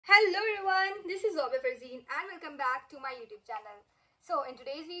Hello everyone, this is Farzeen and welcome back to my YouTube channel. So in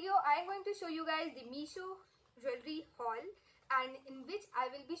today's video, I am going to show you guys the Meesho jewelry haul, and in which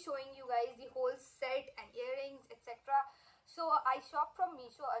I will be showing you guys the whole set and earrings, etc. So I shop from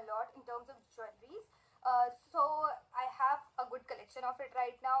Meesho a lot in terms of jewelries. So I have a good collection of it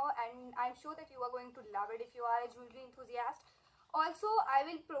right now, and I'm sure that you are going to love it if you are a jewelry enthusiast. Also, I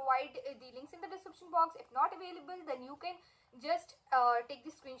will provide the links in the description box. If not available, then you can just take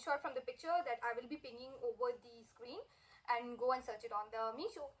the screenshot from the picture that I will be pinging over the screen and go and search it on the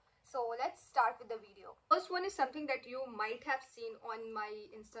Meesho. So let's start with the video. First one is something that you might have seen on my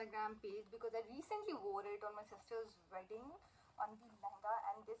Instagram page, because I recently wore it on my sister's wedding on the lehenga,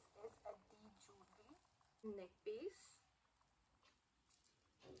 and this is a the jewelry neck piece.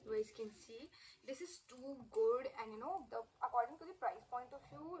 You guys can see this is too good, and according to the price point of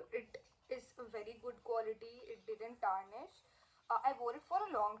view, it is a very good quality. It didn't tarnish. I wore it for a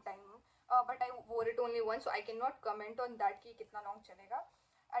long time, but I wore it only once, so I cannot comment on that ki kitna long chalega.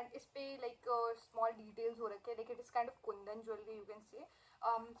 And is pe like small details ho rakhe, like it is kind of kundan jewelry, you can say.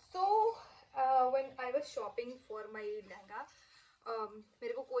 When I was shopping for my lehenga,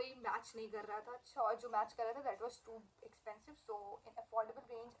 मेरे को कोई match नहीं कर रहा था अच्छा, और जो मैच कर रहा था that was too expensive. So in affordable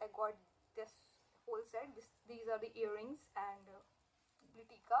range I got this whole set. These are the earrings and the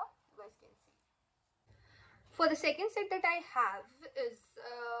tika, you guys can see. For the second set that I have is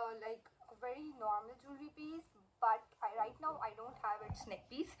like a very normal jewelry piece, but right now I don't have its neck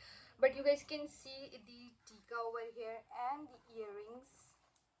piece, but you guys can see the tika over here and the earrings.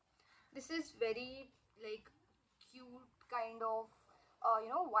 This is very like cute kind of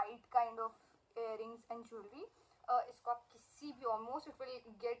white kind of earrings and jewelry. इसको आप किसी भी almost it will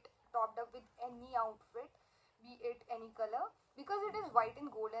get topped up with any outfit, be it any color, because it is white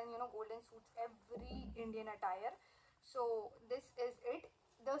and golden. Golden suits every Indian attire. So this is it.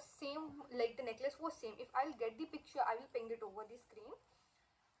 The same, like the necklace was same. If I'll get the picture, I will ping it over the screen,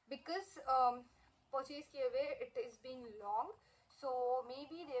 because purchase kiye हुए it is being long, so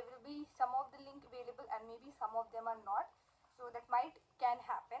maybe there will be some of the link available and maybe some of them are not, so that can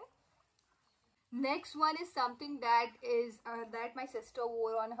happen. Next one is something that is that my sister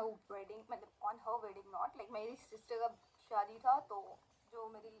wore on her wedding. Not like मेरी sister का शादी था, तो जो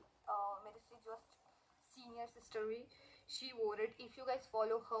मेरी से just senior sister हुई, she wore it. If you guys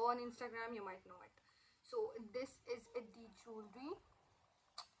follow her on Instagram, you might know it. So this is the jewelry.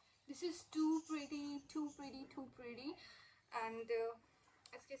 This is too pretty, too pretty, too pretty. And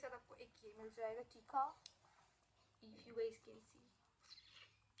इसके साथ आपको एक ये मिल जाएगा tika, if you guys can see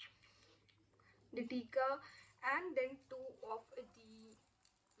the tika, and then two of the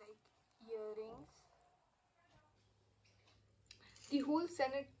like earrings. The whole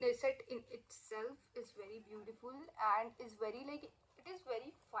set in itself is very beautiful and is very like it is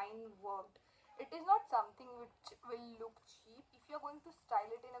very fine worked. It is not something which will look cheap. If you are going to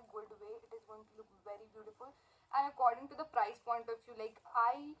style it in a good way, it is going to look very beautiful. And according to the price point of view, like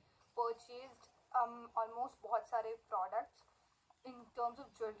I purchased almost बहुत सारे products in terms of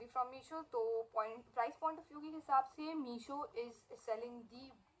jewelry from Meesho, तो price point of view के हिसाब से Meesho is selling the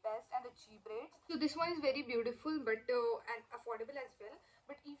best and the cheap rates. So this one is very beautiful, but and affordable as well.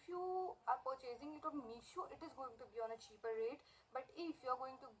 But if you are purchasing it on Meesho, it is going to be on a cheaper rate. But if you are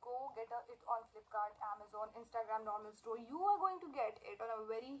going to go get it on Flipkart, Amazon, Instagram, normal store, you are going to get it on a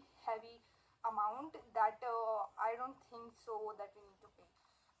very heavy amount that I don't think so that we need to pay.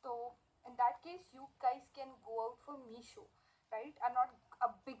 So in that case, you guys can go out for Meesho. Right? I'm not a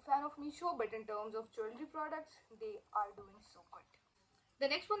big fan of Meesho, but in terms of jewelry products, they are doing so good. The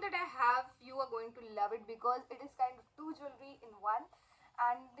next one that I have, you are going to love it because it is kind of two jewelry in one,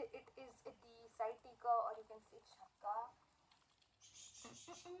 and it is the side tika, or you can say chakka.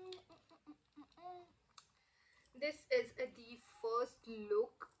 This is the first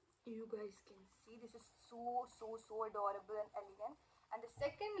look. You guys can see this is so adorable and elegant. And the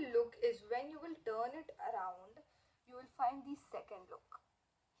second look is when you will turn it around, you will find the second look.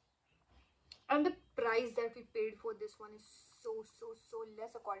 And the price that we paid for this one is so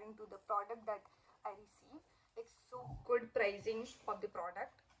less according to the product that I received. Like so good pricing of the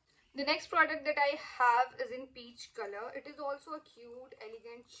product. The next product that I have is in peach color. It is also a cute,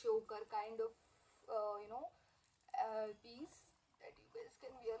 elegant choker kind of piece that you guys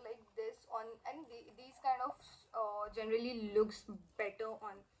can wear like this on, and these kind of generally looks better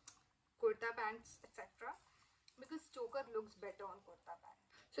on kurta pants, etc. because choker looks better on kurta pant.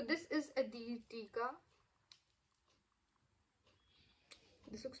 So this is a the tika.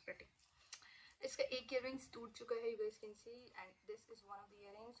 This looks pretty. इसका एक earrings टूट चुका है, you guys can see, and this is one of the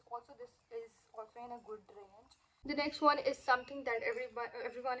earrings. Also this is also in a good range. The next one is something that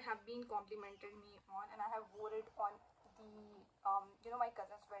everyone have been complimented me on, and I have wore it on the my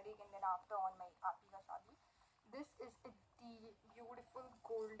cousin's wedding, and then after on my auntie ka shadi. This is the beautiful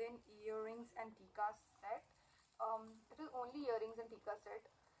golden earrings and tika set. It is only earrings and tika set,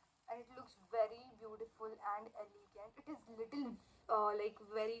 and it looks very beautiful and elegant. It is little like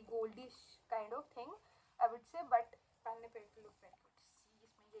very goldish kind of thing, I would say, but पहनने पे it look very good. See,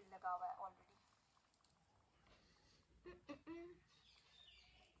 इसमें ये लगा हुआ है already.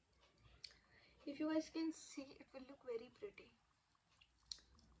 If you guys can see, it will look very pretty,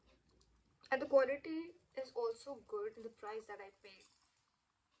 and the quality is also good. The price that I paid,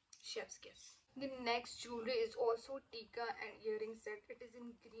 chef's kiss. The next jewelry is also tika and earring set. It is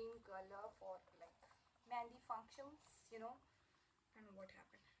in green color for like mehndi functions. I don't know what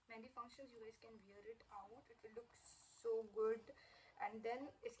happened. Mehndi functions, you guys can wear it out. It will look so good. And then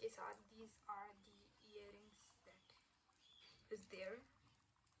iske saath, these are the earrings that is there.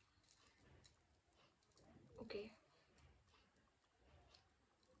 Okay.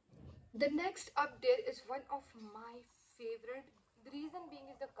 The next update is one of my favorite. The reason being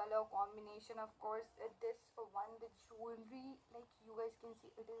is the color combination, of course. This one, the jewelry, like you guys can see,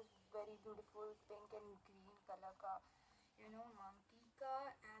 it is very beautiful, pink and green color ka,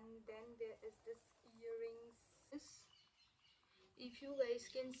 mantika. And then there is this earrings. This, if you guys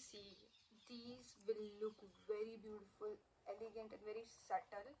can see, these will look very beautiful, elegant, and very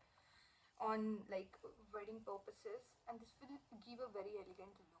subtle on like wedding purposes, and this will give a very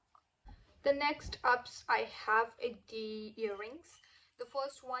elegant look. The next ups I have the earrings. The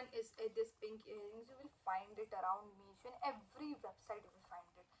first one is this pink earrings. You will find it around Meesho, and every website you will find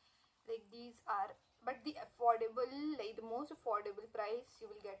it. Like these are, but the affordable, like the most affordable price you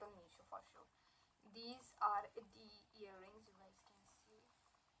will get on Meesho for sure. These are the earrings you guys can see.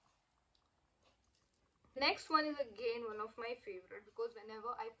 Next one is again one of my favorite, because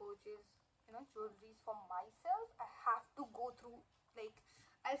whenever I purchase jewelries for myself, I have to go through, like,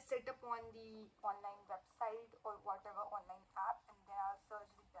 I'll set up on the online website or whatever online app, and then I'll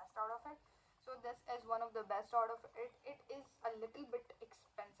search the best out of it. So this is one of the best out of it. It is a little bit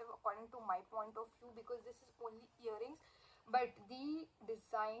expensive according to my point of view, because this is only earrings, but the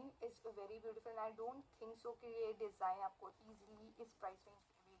design is very beautiful, and I don't think so कि ये design आपको easily इस price range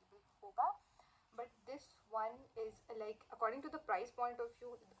पे available होगा. But this one is like, according to the price point of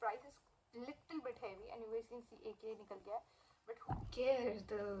view, the price is little bit heavy, and you guys can see AK nikal gaya, but who cares,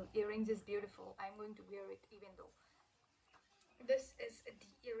 the earrings is beautiful. I'm going to wear it even though. This is the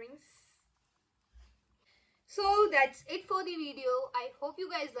earrings. So that's it for the video. I hope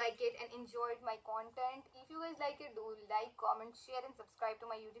you guys like it and enjoyed my content. If you guys like it, do like, comment, share and subscribe to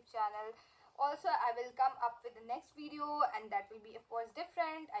my YouTube channel. Also, I will come up with the next video, and that will be of course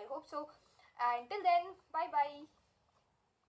different. I hope so. And till then, bye bye.